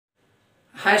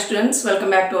Hi students, welcome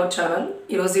back to our channel.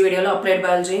 In this video, Applied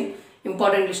Biology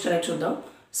important list ani chuddam.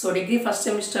 So degree first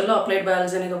semester lo Applied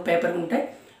Biology ani oka paper unte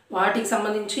వాటికి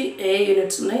సంబంధించి ఏ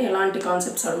units ఉన్నాయి ఎలాంటి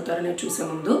concepts అడుగుతారని చూసే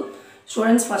ముందు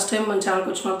students first time మన channel కి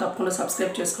వచ్చినా తప్పకుండా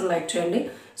సబ్స్క్రైబ్ చేసుకొని లైక్ చేయండి.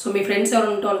 సో మీ ఫ్రెండ్స్ ఎవరు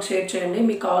ఉంటే వాళ్ళకి షేర్ చేయండి.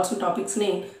 మీకు కావాల్సిన టాపిక్స్ ని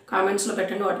కామెంట్స్ లో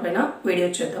పెట్టండి, వాటిపైన వీడియో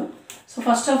చేద్దాం. So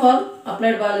first of all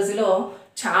applied బయాలజీలో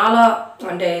చాలా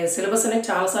అంటే సిలబస్ అనేది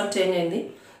చాలా సార్లు చేంజ్ అయింది.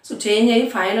 సో చేంజ్ అయ్యి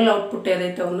ఫైనల్ అవుట్పుట్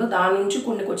ఏదైతే ఉందో దాని నుంచి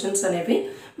కొన్ని క్వశ్చన్స్ అనేవి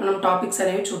మనం టాపిక్స్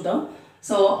అనేవి చూద్దాం.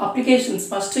 సో అప్లికేషన్స్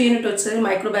ఫస్ట్ యూనిట్ వచ్చేది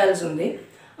మైక్రోబయాలజీ ఉంది.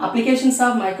 Applications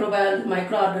of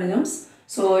micro organisms.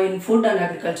 So in food and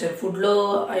agriculture, ఫుడ్లో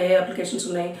ఏ అప్లికేషన్స్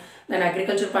ఉన్నాయి, దాని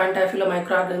అగ్రికల్చర్ పాయింట్ ఆఫ్ వ్యూలో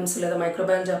మైక్రో ఆర్గానిజమ్స్ లేదా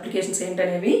మైక్రోబయాలజీ అప్లికేషన్స్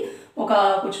ఏంటనేవి ఒక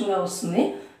క్వశ్చన్గా వస్తుంది.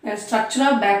 And structure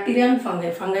of bacteria and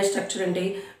fungi structure ఏంటి,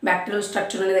 బ్యాక్టీరియల్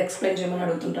స్ట్రక్చర్ అనేది ఎక్స్ప్లెయిన్ చేయమని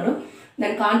అడుగుతుంటారు.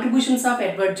 Then contributions of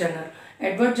Edward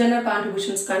Jenner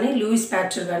contributions కానీ లూయిస్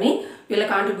ప్యాచర్ కానీ వీళ్ళ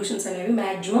కాంట్రిబ్యూషన్స్ అనేవి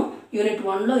మ్యాక్సిమం యూనిట్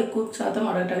 1లో ఎక్కువ శాతం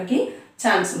అడగడానికి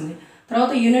ఛాన్స్ ఉంది.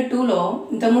 తర్వాత యూనిట్ 2లో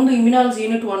ఇంతకుముందు ఇమ్యూనాలజీ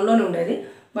యూనిట్ 1లోనే ఉండేది,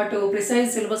 బట్ ప్రిసైజ్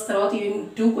సిలబస్ తర్వాత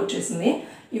యూనిట్ 2కి వచ్చేసింది.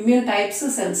 ఇమ్యూన్ టైప్స్,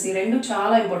 సెల్స్, ఈ రెండు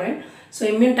చాలా ఇంపార్టెంట్. సో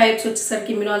ఇమ్యూన్ టైప్స్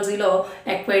వచ్చేసరికి ఇమ్యూనాలజీలో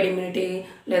ఎక్వైర్డ్ ఇమ్యూనిటీ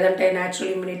లేదంటే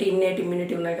న్యాచురల్ ఇమ్యూనిటీ, ఇన్నేట్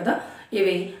ఇమ్యూనిటీ ఉన్నాయి కదా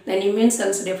ఇవి. Then immune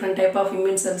cells, different type of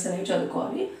immune cells అనేవి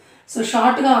చదువుకోవాలి. సో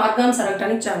షార్ట్గా ఆర్గాన్స్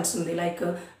అడగడానికి ఛాన్స్ ఉంది, like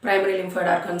primary lymphoid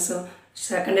organs,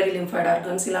 secondary lymphoid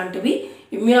organs, ఇలాంటివి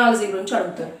ఇమ్యూనాలజీ గురించి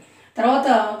అడుగుతారు. తర్వాత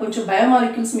కొంచెం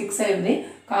బయోమాలిక్యూల్స్ మిక్స్ అయింది,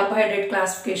 కార్బోహైడ్రేట్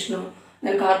క్లాసిఫికేషను,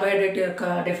 దెన్ కార్బోహైడ్రేట్ యొక్క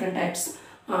డిఫరెంట్ టైప్స్,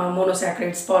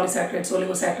 మోనోసాక్రైడ్స్, పాలిసాక్రైడ్స్,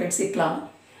 ఒలిగోసాక్రైడ్స్, ఇట్లా.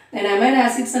 Then amino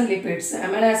acids and lipids.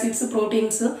 Amino acids,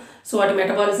 proteins, so వాటి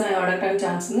మెటబాలిజం అడగడానికి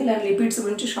ఛాన్స్ ఉంది. లేదా లిపిడ్స్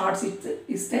గురించి షార్ట్స్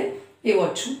ఇస్తే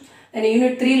ఇవ్వచ్చు. దెన్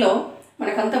యూనిట్ 3లో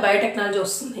మనకంతా బయోటెక్నాలజీ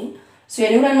వస్తుంది. So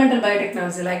environmental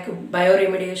biotechnology like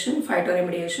bioremediation, phyto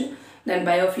remediation, then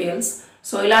biofuels.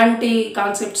 So ఇలాంటి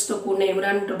కాన్సెప్ట్స్తో కూడిన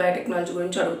ఎన్విరాన్మెంటల్ బయోటెక్నాలజీ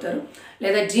గురించి అడుగుతారు.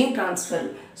 లేదా gene transfer.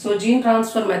 So gene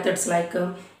transfer methods like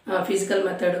physical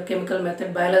method, chemical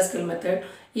method, biological method,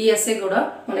 ఈ ఎస్ఏ కూడా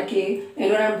మనకి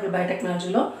ఎన్విరాన్మెంటల్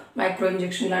బయోటెక్నాలజీలో మైక్రో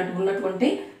ఇంజెక్షన్ ఇలాంటివి ఉన్నటువంటి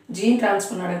జీన్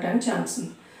ట్రాన్స్ఫర్ అడగడానికి ఛాన్స్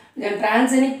ఉంది. Then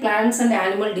transgenic plants and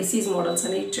animal disease models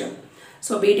అని ఇచ్చాము.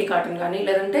 సో బీటీ కాటన్ కానీ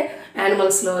లేదంటే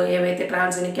యానిమల్స్లో ఏవైతే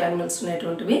ట్రాన్స్జెనిక్ యానిమల్స్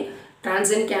ఉన్నటువంటివి,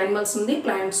 ట్రాన్స్జెనిక్ యానిమల్స్ ఉంది,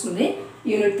 ప్లాంట్స్ ఉంది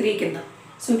యూనిట్ 3 కింద.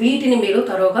 సో వీటిని మీరు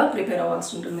తరోగా ప్రిపేర్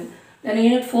అవ్వాల్సి ఉంటుంది. దాని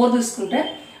యూనిట్ 4 తీసుకుంటే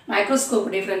మైక్రోస్కోప్,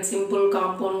 డిఫరెంట్ సింపుల్,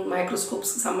 కాంపౌండ్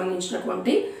మైక్రోస్కోప్స్కి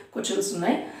సంబంధించినటువంటి క్వశ్చన్స్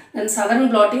ఉన్నాయి. Then southern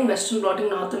blotting, western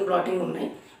blotting, northern blotting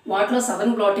ఉన్నాయి. వాటిలో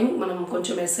సదర్న్ బ్లాటింగ్ మనం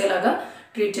కొంచెం ఎస్ఏలాగా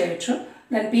ట్రీట్ చేయొచ్చు.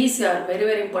 Then PCR very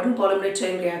very important, polymerase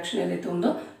chain reaction ఏదైతే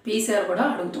ఉందో పీసీఆర్ కూడా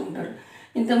అడుగుతూ ఉంటారు.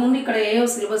 ఇంతకుముందు ఇక్కడ ఏవో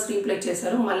సిలబస్ రీప్లేస్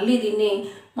చేశారు, మళ్ళీ దీన్ని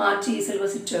మార్చి ఈ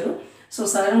సిలబస్ ఇచ్చారు. So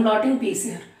southern blotting,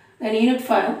 PCR. Then unit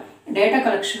 5 data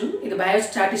collection, ఇది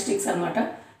బయోస్టాటిస్టిక్స్ అనమాట.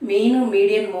 Mean,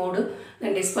 median, mode,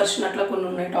 then dispersion, అట్లా కొన్ని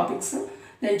ఉన్నాయి topics.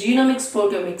 Then genomics,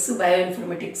 proteomics, bio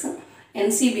informatics,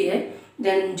 ఎన్సీబీఐ,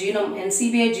 then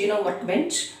ఎన్సీబీఐ genome work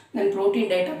bench, then protein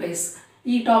database.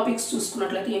 ఈ టాపిక్స్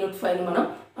చూసుకున్నట్లయితే యూనిట్ 5 మనం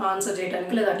ఆన్సర్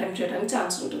చేయడానికి లేదా అటెంప్ట్ చేయడానికి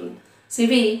ఛాన్స్ ఉంటుంది. సో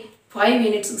ఇవి 5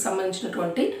 యూనిట్స్కి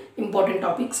సంబంధించినటువంటి ఇంపార్టెంట్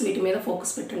టాపిక్స్. వీటి మీద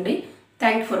ఫోకస్ పెట్టండి.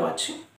 Thank you for watching.